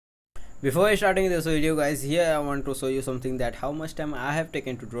Before starting this video guys, here I want to show you something, that how much time I have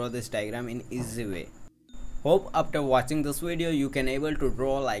taken to draw this diagram in easy way. Hope after watching this video you can able to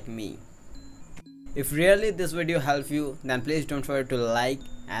draw like me. If really this video helps you, then please don't forget to like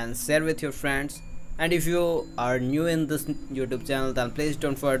and share with your friends. And if you are new in this YouTube channel, then please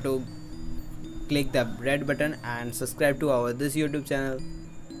don't forget to click the red button and subscribe to our this YouTube channel.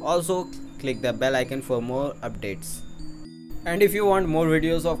 Also click the bell icon for more updates. And if you want more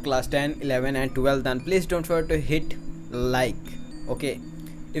videos of class 10, 11 and 12, then please don't forget to hit like. Okay,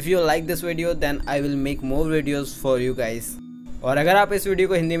 if you like this video then I will make more videos for you guys. और अगर आप इस video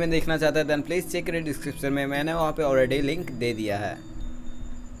को हिंदी में देखना चाहते हैं then please check it description में, मैंने वहाँ पे ऑलरेडी लिंक दे दिया है।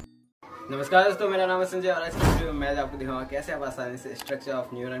 नमस्कार दोस्तों, मेरा नाम है संजय और आज की वीडियो में मैं आपको दिखाऊंगा कैसे आप आसानी से स्ट्रक्चर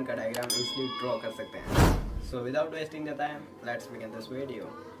ऑफ न्यूरॉन का डायग्राम इजीली ड्रॉ कर सकते हैं। So without wasting the time, let's begin this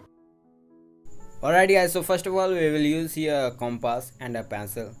video. Alright guys, so first of all we will use here a compass and a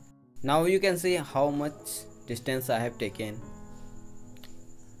pencil. Now you can see how much distance I have taken.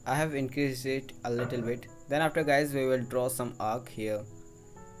 I have increased it a little bit. Then after guys we will draw some arc here.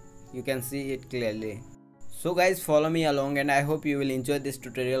 You can see it clearly. So guys, follow me along and I hope you will enjoy this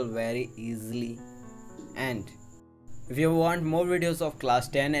tutorial very easily. And if you want more videos of class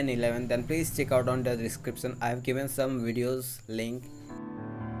 10 and 11, then please check out on the description. I have given some videos link.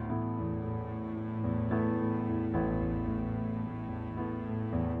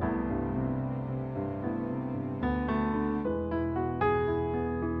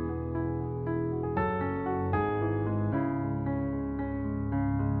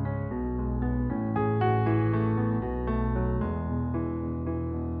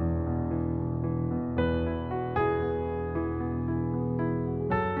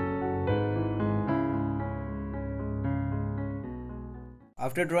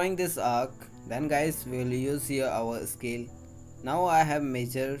 After drawing this arc, then guys we will use here our scale. Now I have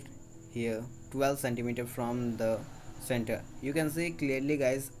measured here 12 centimeter from the center. You can see clearly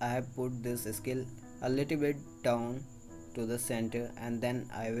guys, I have put this scale a little bit down to the center and then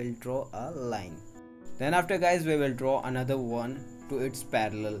I will draw a line. Then after guys we will draw another one to its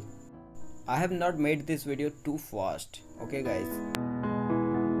parallel. I have not made this video too fast, okay guys.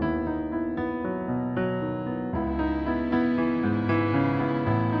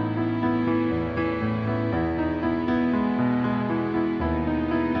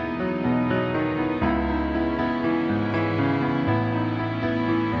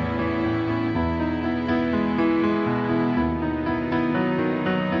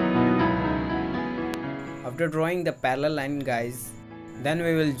 After drawing the parallel line guys, then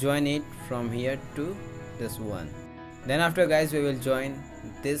we will join it from here to this one. Then after guys we will join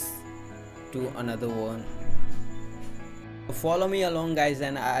this to another one. Follow me along guys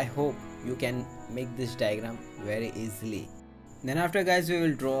and I hope you can make this diagram very easily. Then after guys we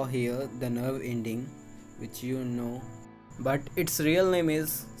will draw here the nerve ending, which you know, but its real name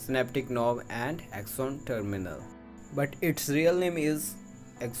is synaptic knob and axon terminal. But its real name is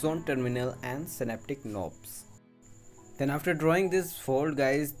axon terminal and synaptic knobs. Then after drawing this fold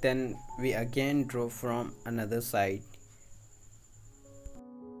guys, then we again draw from another side.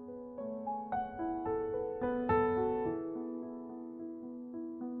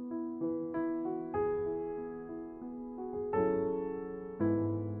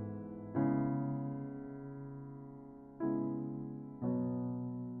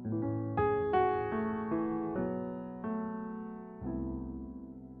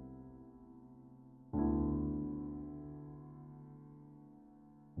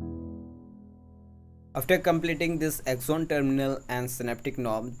 After completing this axon terminal and synaptic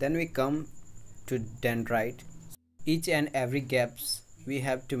knob, then we come to dendrite. Each and every gaps we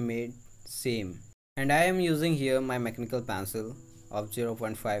have to make same. And I am using here my mechanical pencil of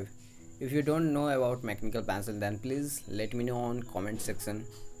 0.5. If you don't know about mechanical pencil, then please let me know on comment section.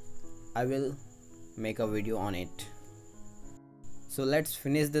 I will make a video on it. So let's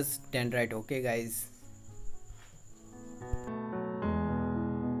finish this dendrite, okay guys.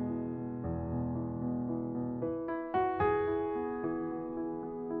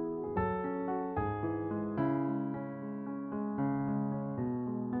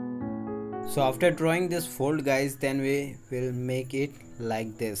 So after drawing this fold guys, then we will make it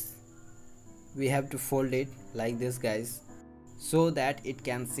like this. We have to fold it like this guys, so that it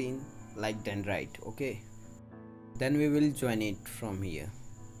can seem like dendrite, okay. Then we will join it from here.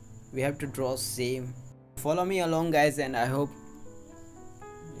 We have to draw same. Follow me along guys and I hope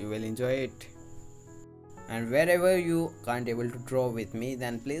you will enjoy it. And wherever you can't able to draw with me,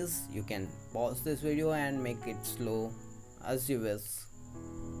 then please you can pause this video and make it slow as you wish.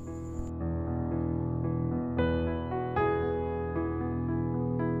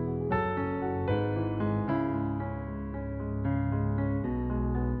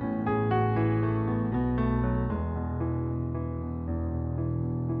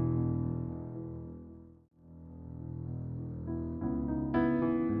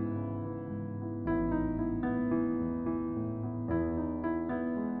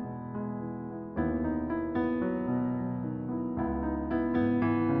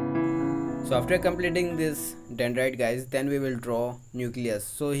 So after completing this dendrite guys, then we will draw nucleus.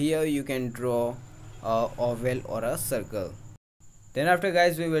 So here you can draw a oval or a circle. Then after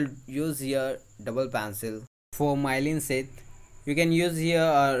guys, we will use here double pencil. For myelin sheath, you can use here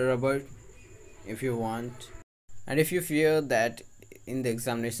a rubber if you want, and if you fear that in the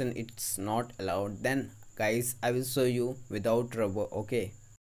examination it's not allowed, then guys I will show you without rubber. Okay,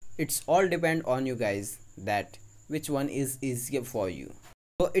 it's all depend on you guys that which one is easier for you.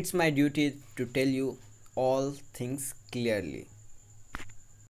 So it's my duty to tell you all things clearly.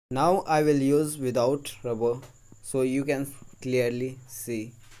 Now I will use without rubber so you can clearly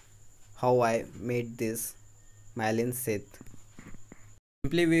see how I made this myelin sheath.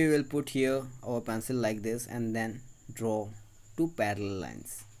 Simply we will put here our pencil like this and then draw two parallel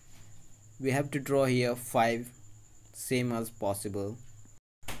lines. We have to draw here 5 same as possible.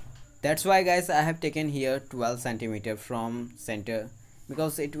 That's why guys I have taken here 12 centimeter from center,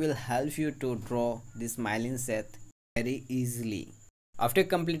 because it will help you to draw this myelin sheath very easily. After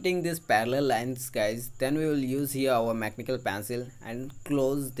completing these parallel lines guys, then we will use here our mechanical pencil and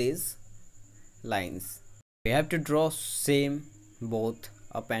close these lines. We have to draw same both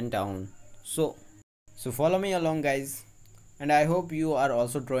up and down. So follow me along guys, and I hope you are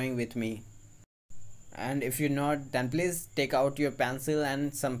also drawing with me. And if you're not, then please take out your pencil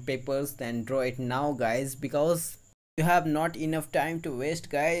and some papers, then draw it now guys, because you have not enough time to waste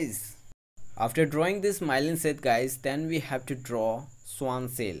guys. After drawing this myelin sheath guys, then we have to draw swan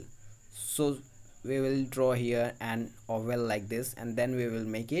sail. So we will draw here an oval like this and then we will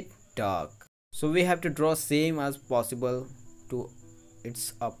make it dark. So we have to draw same as possible to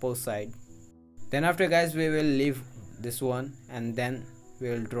its upper side. Then after guys, we will leave this one and then we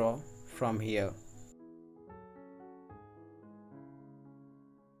will draw from here.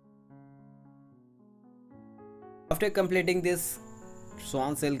 After completing this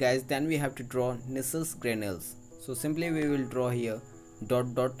swan sail guys, then we have to draw Nissel's granules. So simply we will draw here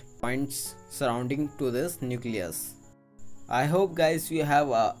dot dot points surrounding to this nucleus. I hope guys you have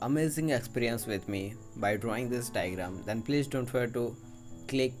an amazing experience with me by drawing this diagram. Then please don't forget to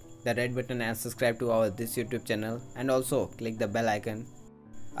click the red button and subscribe to this YouTube channel, and also click the bell icon.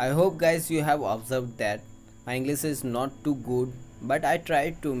 I hope guys you have observed that my English is not too good, but I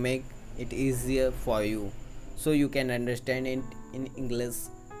tried to make it easier for you so you can understand it in English.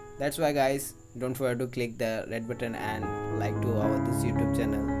 That's why guys, don't forget to click the red button and like to this YouTube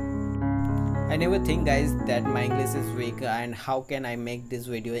channel. I never think guys that my English is weak and how can I make this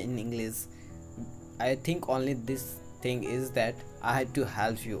video in English. I think only this thing is that I had to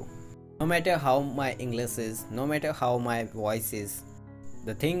help you. No matter how my English is, no matter how my voice is,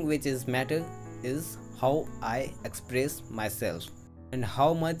 the thing which is matter is how I express myself and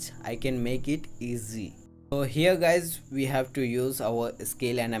how much I can make it easy. So here guys, we have to use our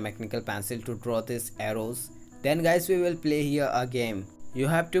scale and a mechanical pencil to draw these arrows. Then guys, we will play here a game. You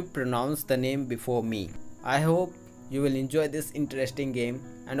have to pronounce the name before me. I hope you will enjoy this interesting game,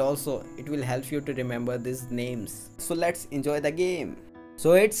 and also it will help you to remember these names. So let's enjoy the game.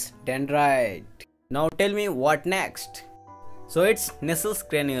 So it's dendrite. Now tell me what next. So it's Nissel's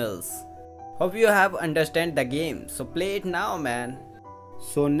granules. Hope you have understand the game. So play it now man.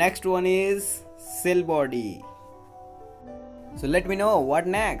 So next one is cell body. So let me know what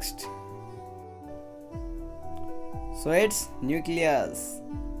next. So it's nucleus.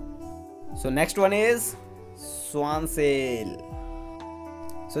 So next one is swan sail.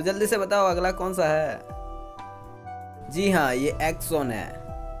 So जल्दी से बताओ अगला कौन सा है? जी हाँ, ये axon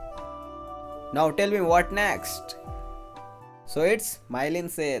है. Now tell me what next. So it's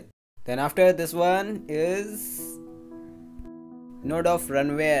myelin sheath. Then after this one is node of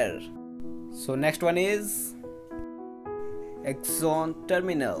Ranvier. So next one is axon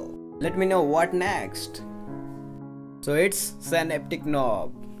terminal. Let me know what next. So it's synaptic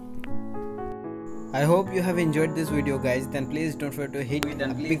knob. I hope you have enjoyed this video guys. Then please don't forget to hit a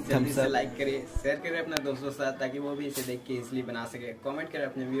big thumbs up. Like करें, share करें अपने दोस्तों के साथ ताकि वो भी इसे देख के इजीली बना सके. कमेंट करें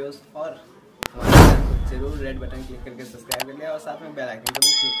अपने व्यूअर्स और हमारे चैनल को जरूर रेड बटन क्लिक करके सब्सक्राइब कर ले और साथ में बेल आइकन को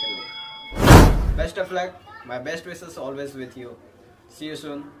भी क्लिक कर ले. Best of luck. My best wishes always with you. See you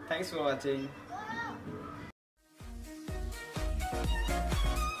soon. Thanks for watching.